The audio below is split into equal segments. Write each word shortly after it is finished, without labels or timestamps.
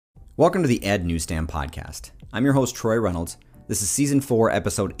Welcome to the Ed Newsstand Podcast. I'm your host, Troy Reynolds. This is Season 4,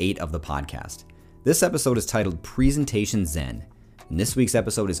 Episode 8 of the podcast. This episode is titled Presentation Zen, and this week's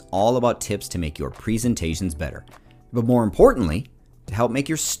episode is all about tips to make your presentations better. But more importantly, to help make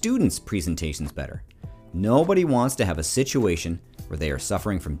your students' presentations better. Nobody wants to have a situation where they are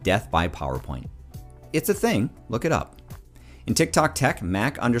suffering from death by PowerPoint. It's a thing, look it up. In TikTok Tech,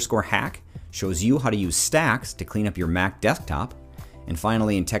 Mac_hack shows you how to use stacks to clean up your Mac desktop. And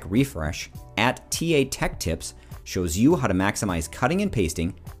finally, in Tech Refresh, at TA Tech Tips shows you how to maximize cutting and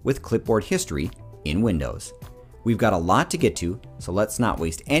pasting with clipboard history in Windows. We've got a lot to get to, so let's not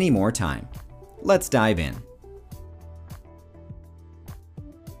waste any more time. Let's dive in.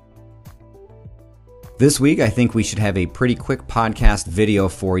 This week, I think we should have a pretty quick podcast video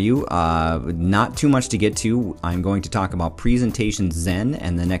for you. Not too much to get to. I'm going to talk about Presentation Zen,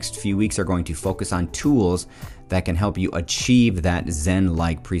 and the next few weeks are going to focus on tools that can help you achieve that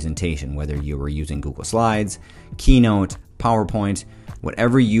Zen-like presentation, whether you were using Google Slides, Keynote, PowerPoint,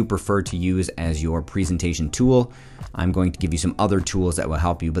 whatever you prefer to use as your presentation tool. I'm going to give you some other tools that will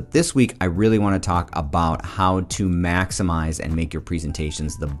help you. But this week, I really want to talk about how to maximize and make your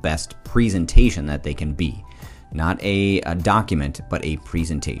presentations the best presentation that they can be. Not a document, but a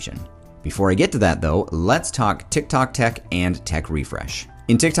presentation. Before I get to that though, let's talk TikTok Tech and Tech Refresh.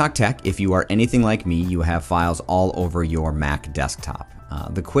 In TikTok Tech, if you are anything like me, you have files all over your Mac desktop.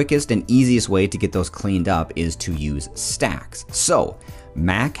 The quickest and easiest way to get those cleaned up is to use stacks. So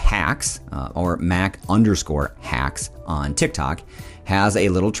Mac Hacks or Mac_hacks on TikTok has a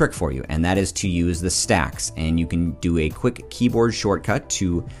little trick for you, and that is to use the stacks. And you can do a quick keyboard shortcut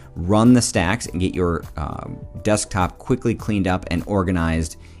to run the stacks and get your desktop quickly cleaned up and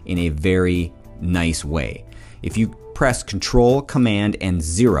organized in a very nice way. If you press Control, Command, and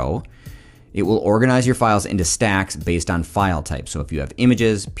 0, it will organize your files into stacks based on file type. So if you have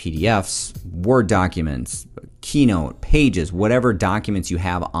images, PDFs, Word documents, Keynote, Pages, whatever documents you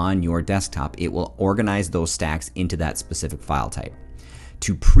have on your desktop, it will organize those stacks into that specific file type.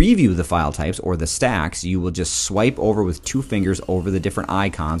 To preview the file types or the stacks, you will just swipe over with 2 fingers over the different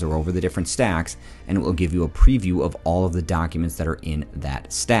icons or over the different stacks, and it will give you a preview of all of the documents that are in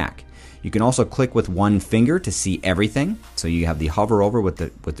that stack. You can also click with 1 finger to see everything. So you have the hover over with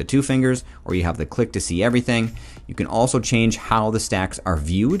the 2 fingers, or you have the click to see everything. You can also change how the stacks are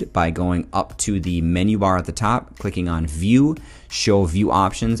viewed by going up to the menu bar at the top, clicking on View, Show View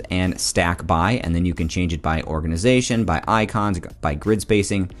Options, and Stack By, and then you can change it by organization, by icons, by grid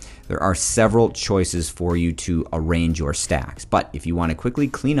spacing. There are several choices for you to arrange your stacks. But if you want to quickly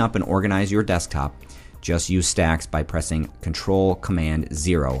clean up and organize your desktop, just use stacks by pressing Control Command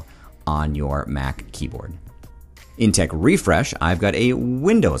 0 on your Mac keyboard. In Tech Refresh, I've got a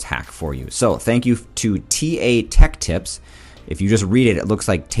Windows hack for you. So thank you to TA Tech Tips. If you just read it, it looks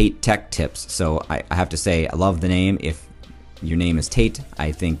like Tate Tech Tips. So I have to say, I love the name. If your name is Tate,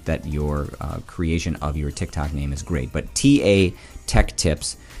 I think that your creation of your TikTok name is great. But TA Tech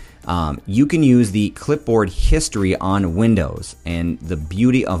Tips, you can use the clipboard history on Windows. And the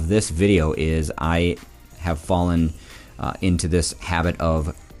beauty of this video is I have fallen into this habit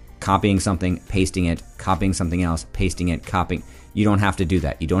of copying something, pasting it, copying something else, pasting it, copying. You don't have to do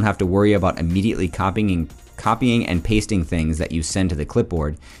that. You don't have to worry about immediately copying and pasting things that you send to the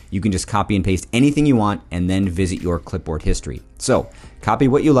clipboard. You can just copy and paste anything you want and then visit your clipboard history. So copy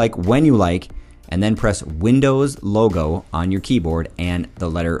what you like when you like, and then press Windows logo on your keyboard and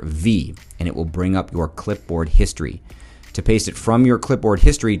the letter V, and it will bring up your clipboard history. To paste it from your clipboard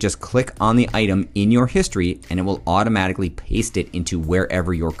history, just click on the item in your history and it will automatically paste it into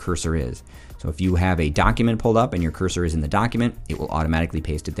wherever your cursor is. So if you have a document pulled up and your cursor is in the document, it will automatically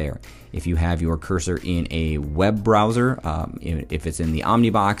paste it there. If you have your cursor in a web browser, if it's in the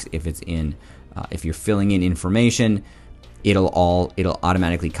Omnibox, if you're filling in information, it'll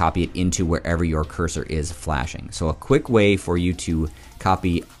automatically copy it into wherever your cursor is flashing. So a quick way for you to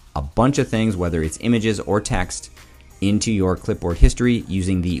copy a bunch of things, whether it's images or text, into your clipboard history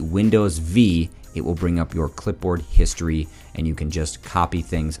using the Windows V, it will bring up your clipboard history and you can just copy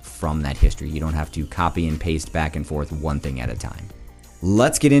things from that history. You don't have to copy and paste back and forth one thing at a time.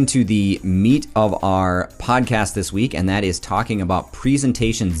 Let's get into the meat of our podcast this week, and that is talking about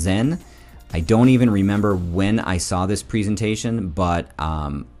Presentation Zen. I don't even remember when I saw this presentation, but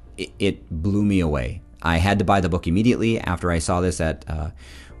it blew me away. I had to buy the book immediately after I saw this at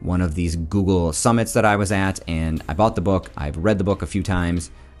one of these Google summits that I was at, and I bought the book. I've read the book a few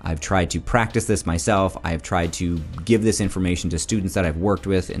times. I've tried to practice this myself. I've tried to give this information to students that I've worked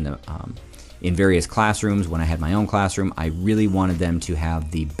with in various classrooms. When I had my own classroom, I really wanted them to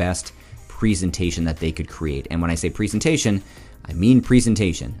have the best presentation that they could create. And when I say presentation, I mean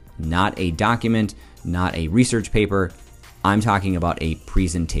presentation, not a document, not a research paper. I'm talking about a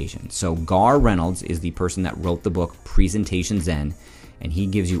presentation. So Gar Reynolds is the person that wrote the book Presentation Zen, and he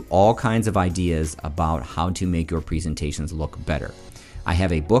gives you all kinds of ideas about how to make your presentations look better. I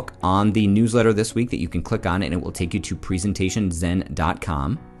have a book on the newsletter this week that you can click on, and it will take you to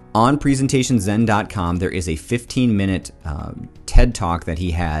presentationzen.com. On presentationzen.com, there is a 15-minute TED Talk that he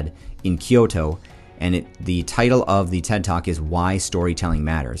had in Kyoto, and the title of the TED Talk is Why Storytelling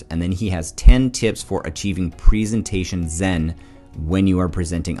Matters. And then he has 10 tips for achieving presentation zen when you are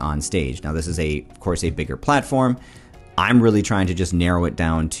presenting on stage. Now, this is, of course, a bigger platform. I'm really trying to just narrow it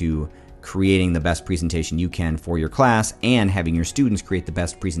down to creating the best presentation you can for your class and having your students create the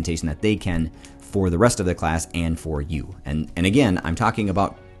best presentation that they can for the rest of the class and for you. And again, I'm talking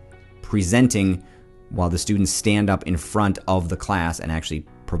about presenting while the students stand up in front of the class and actually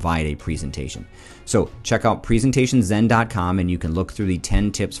provide a presentation. So check out presentationzen.com and you can look through the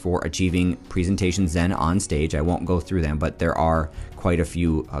 10 tips for achieving presentation zen on stage. I won't go through them, but there are quite a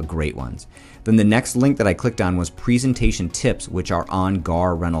few great ones. Then the next link that I clicked on was presentation tips, which are on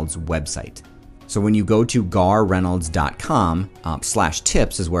Gar Reynolds' website. So when you go to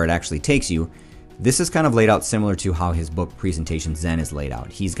garreynolds.com/tips is where it actually takes you. This is kind of laid out similar to how his book Presentation Zen is laid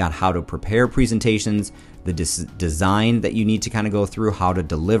out. He's got how to prepare presentations, the design that you need to kind of go through, how to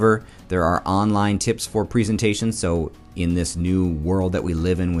deliver. There are online tips for presentations. So in this new world that we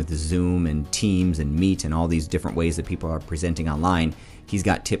live in with Zoom and Teams and Meet and all these different ways that people are presenting online, he's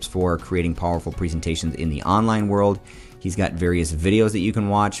got tips for creating powerful presentations in the online world. He's got various videos that you can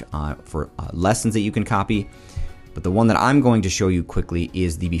watch for lessons that you can copy. But the one that I'm going to show you quickly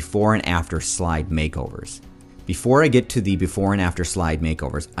is the before and after slide makeovers. Before I get to the before and after slide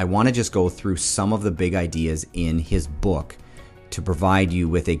makeovers, I want to just go through some of the big ideas in his book to provide you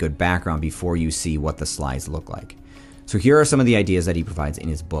with a good background before you see what the slides look like. So here are some of the ideas that he provides in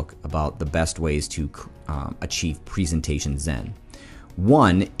his book about the best ways to achieve presentation zen.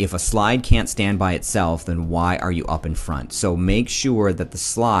 One, if a slide can't stand by itself, then why are you up in front? So make sure that the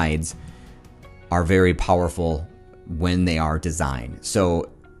slides are very powerful when they are designed. So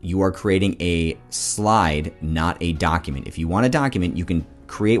you are creating a slide, not a document. If you want a document, you can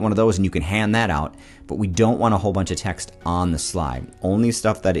create one of those and you can hand that out, but we don't want a whole bunch of text on the slide. Only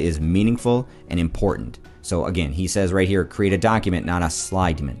stuff that is meaningful and important. So again, he says right here, create a document, not a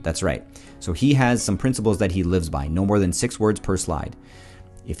slide document. That's right. So he has some principles that he lives by. No more than 6 words per slide.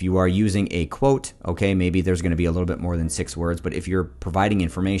 If you are using a quote, okay, maybe there's going to be a little bit more than 6 words, but if you're providing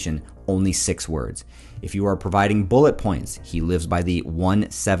information, only 6 words. If you are providing bullet points, he lives by the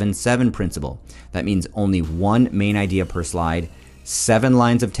 1-7-7 principle. That means only 1 main idea per slide, 7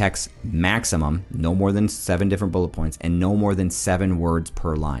 lines of text maximum, no more than 7 different bullet points, and no more than 7 words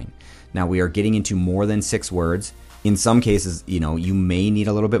per line. Now we are getting into more than 6 words. In some cases, you may need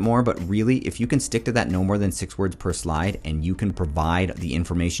a little bit more, but really, if you can stick to that no more than 6 words per slide and you can provide the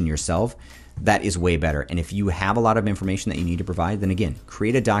information yourself, that is way better. And if you have a lot of information that you need to provide, then again,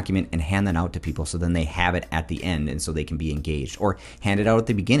 create a document and hand that out to people so then they have it at the end and so they can be engaged, or hand it out at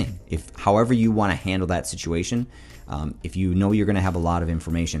the beginning. However you want to handle that situation, if you know you're going to have a lot of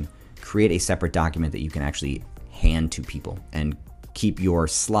information, create a separate document that you can actually hand to people and keep your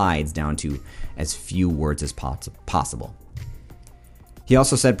slides down to as few words as possible. He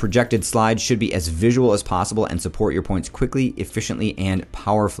also said projected slides should be as visual as possible and support your points quickly, efficiently, and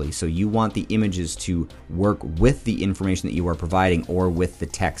powerfully. So you want the images to work with the information that you are providing or with the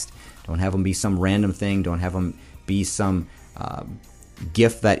text. Don't have them be some random thing. Don't have them be some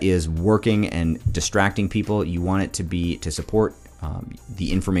GIF that is working and distracting people. You want it to be to support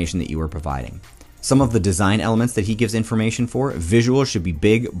the information that you are providing. Some of the design elements that he gives information for: visuals should be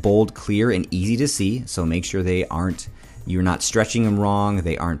big, bold, clear, and easy to see. So make sure you're not stretching them wrong,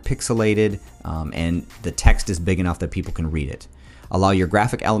 they aren't pixelated, and the text is big enough that people can read it. Allow your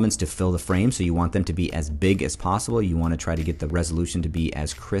graphic elements to fill the frame, so you want them to be as big as possible. You want to try to get the resolution to be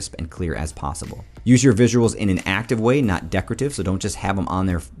as crisp and clear as possible. Use your visuals in an active way, not decorative, so don't just have them on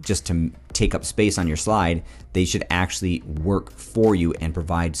there just to take up space on your slide. They should actually work for you and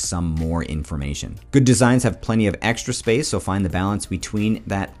provide some more information. Good designs have plenty of extra space, so find the balance between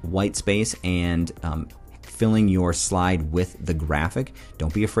that white space and filling your slide with the graphic.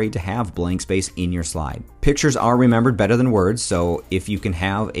 Don't be afraid to have blank space in your slide. Pictures are remembered better than words, so if you can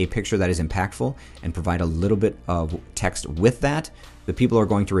have a picture that is impactful and provide a little bit of text with that, the people are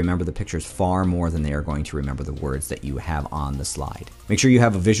going to remember the pictures far more than they are going to remember the words that you have on the slide. Make sure you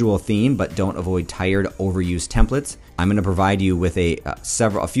have a visual theme, but don't avoid tired, overused templates. I'm going to provide you with a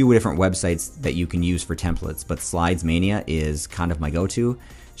few different websites that you can use for templates, but Slides Mania is kind of my go-to.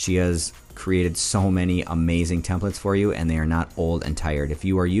 She has created so many amazing templates for you, and they are not old and tired. If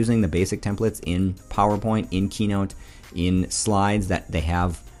you are using the basic templates in PowerPoint, in Keynote, in slides that they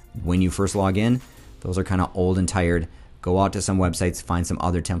have when you first log in, those are kind of old and tired. Go out to some websites, find some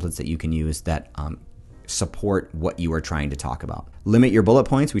other templates that you can use that support what you are trying to talk about. Limit your bullet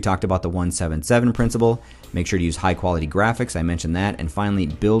points. We talked about the 177 principle. Make sure to use high quality graphics. I mentioned that. And finally,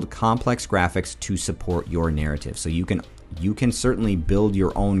 build complex graphics to support your narrative. So you can certainly build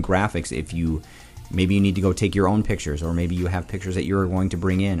your own graphics if maybe you need to go take your own pictures, or maybe you have pictures that you're going to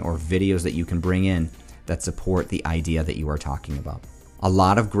bring in, or videos that you can bring in that support the idea that you are talking about. A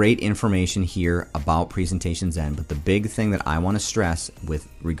lot of great information here about Presentation Zen, but the big thing that I want to stress with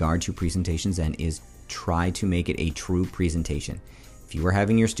regard to Presentation Zen is try to make it a true presentation. If you are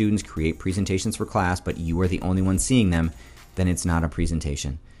having your students create presentations for class, but you are the only one seeing them, then it's not a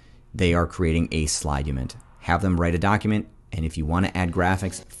presentation. They are creating a slide document. Have them write a document, and if you want to add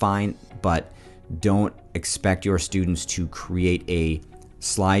graphics, fine, but don't expect your students to create a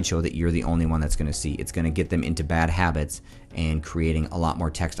slideshow that you're the only one that's going to see. It's going to get them into bad habits and creating a lot more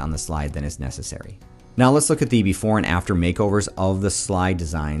text on the slide than is necessary. Now let's look at the before and after makeovers of the slide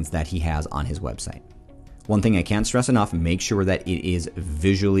designs that he has on his website. One thing I can't stress enough, make sure that it is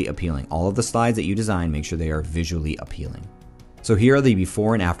visually appealing. All of the slides that you design, make sure they are visually appealing. So here are the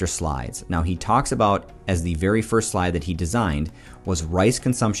before and after slides. Now he talks about, as the very first slide that he designed, was rice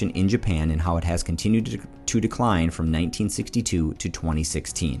consumption in Japan and how it has continued to decline from 1962 to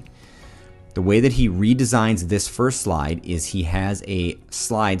 2016. The way that he redesigns this first slide is he has a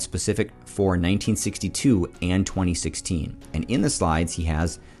slide specific for 1962 and 2016. And in the slides, he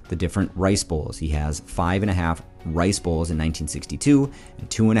has the different rice bowls. He has 5.5 rice bowls in 1962 and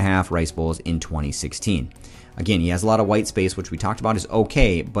 2.5 rice bowls in 2016. Again, he has a lot of white space, which we talked about is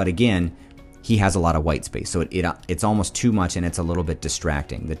okay, but again, he has a lot of white space, so it's almost too much and it's a little bit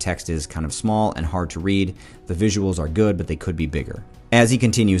distracting. The text is kind of small and hard to read. The visuals are good, but they could be bigger. As he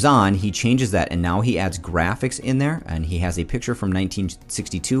continues on, he changes that, and now he adds graphics in there, and he has a picture from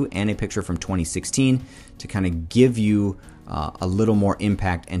 1962 and a picture from 2016 to kind of give you a little more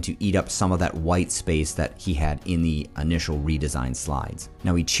impact and to eat up some of that white space that he had in the initial redesign slides.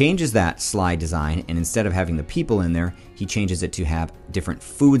 Now he changes that slide design, and instead of having the people in there, he changes it to have different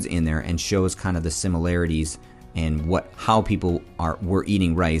foods in there and shows kind of the similarities and how people were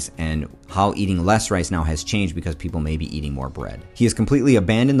eating rice and how eating less rice now has changed because people may be eating more bread. He has completely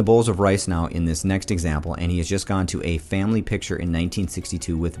abandoned the bowls of rice now in this next example, and he has just gone to a family picture in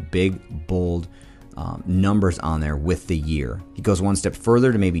 1962 with big, bold numbers on there with the year. He goes one step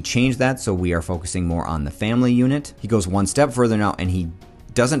further to maybe change that, so we are focusing more on the family unit. He goes one step further now, and he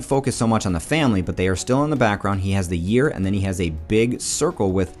doesn't focus so much on the family, but they are still in the background. He has the year, and then he has a big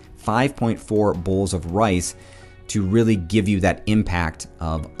circle with 5.4 bowls of rice to really give you that impact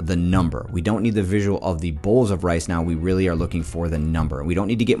of the number. We don't need the visual of the bowls of rice now. We really are looking for the number. We don't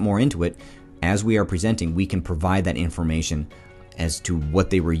need to get more into it. As we are presenting, we can provide that information as to what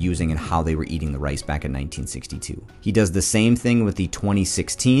they were using and how they were eating the rice back in 1962. He does the same thing with the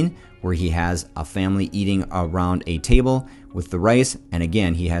 2016, where he has a family eating around a table with the rice, and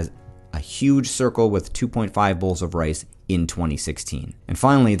again, he has a huge circle with 2.5 bowls of rice in 2016. And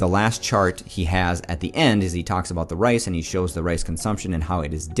finally, the last chart he has at the end is he talks about the rice, and he shows the rice consumption and how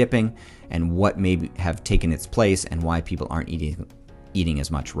it is dipping and what may have taken its place and why people aren't eating as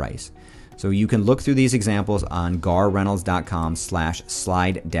much rice. So you can look through these examples on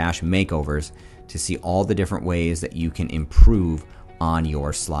garreynolds.com/slide-makeovers to see all the different ways that you can improve on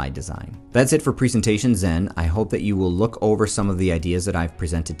your slide design. That's it for Presentation Zen. I hope that you will look over some of the ideas that I've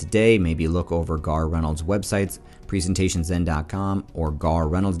presented today. Maybe look over Garr Reynolds' websites, presentationzen.com or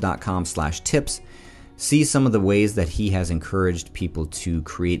garreynolds.com/tips. See some of the ways that he has encouraged people to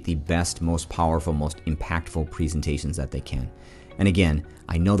create the best, most powerful, most impactful presentations that they can. And again,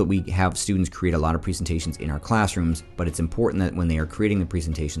 I know that we have students create a lot of presentations in our classrooms, but it's important that when they are creating the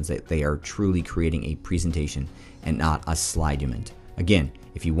presentations that they are truly creating a presentation and not a slide document. Again,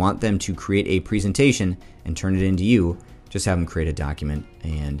 if you want them to create a presentation and turn it into you, just have them create a document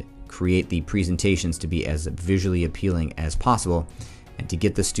and create the presentations to be as visually appealing as possible and to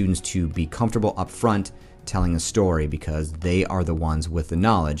get the students to be comfortable up front telling a story because they are the ones with the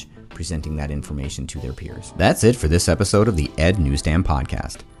knowledge presenting that information to their peers. That's it for this episode of the Ed Newsstand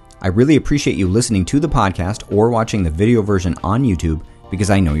Podcast. I really appreciate you listening to the podcast or watching the video version on YouTube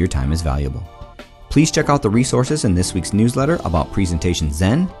because I know your time is valuable. Please check out the resources in this week's newsletter about Presentation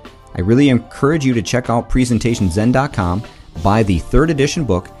Zen. I really encourage you to check out presentationzen.com, buy the 3rd edition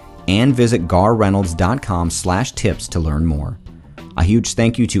book, and visit garreynolds.com/tips to learn more. A huge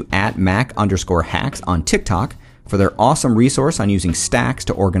thank you to @Mac_hacks on TikTok for their awesome resource on using stacks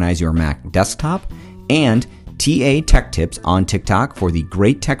to organize your Mac desktop, and TA Tech Tips on TikTok for the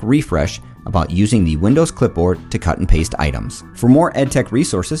great tech refresh about using the Windows clipboard to cut and paste items. For more EdTech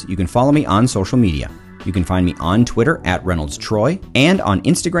resources, you can follow me on social media. You can find me on Twitter at ReynoldsTroy and on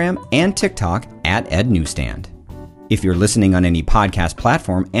Instagram and TikTok at EdNewsstand. If you're listening on any podcast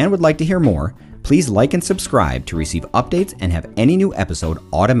platform and would like to hear more, please like and subscribe to receive updates and have any new episode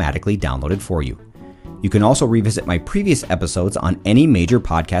automatically downloaded for you. You can also revisit my previous episodes on any major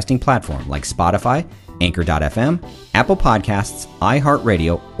podcasting platform like Spotify, Anchor.fm, Apple Podcasts,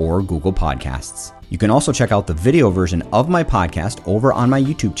 iHeartRadio, or Google Podcasts. You can also check out the video version of my podcast over on my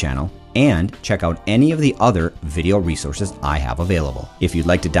YouTube channel and check out any of the other video resources I have available. If you'd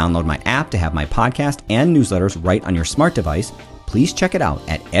like to download my app to have my podcast and newsletters right on your smart device, please check it out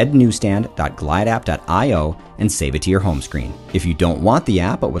at ednewsstand.glideapp.io and save it to your home screen. If you don't want the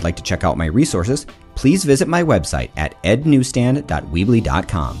app but would like to check out my resources, please visit my website at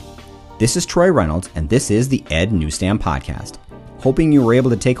ednewsstand.weebly.com. This is Troy Reynolds, and this is the Ed Newsstand Podcast, hoping you were able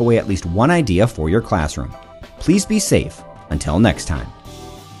to take away at least one idea for your classroom. Please be safe. Until next time.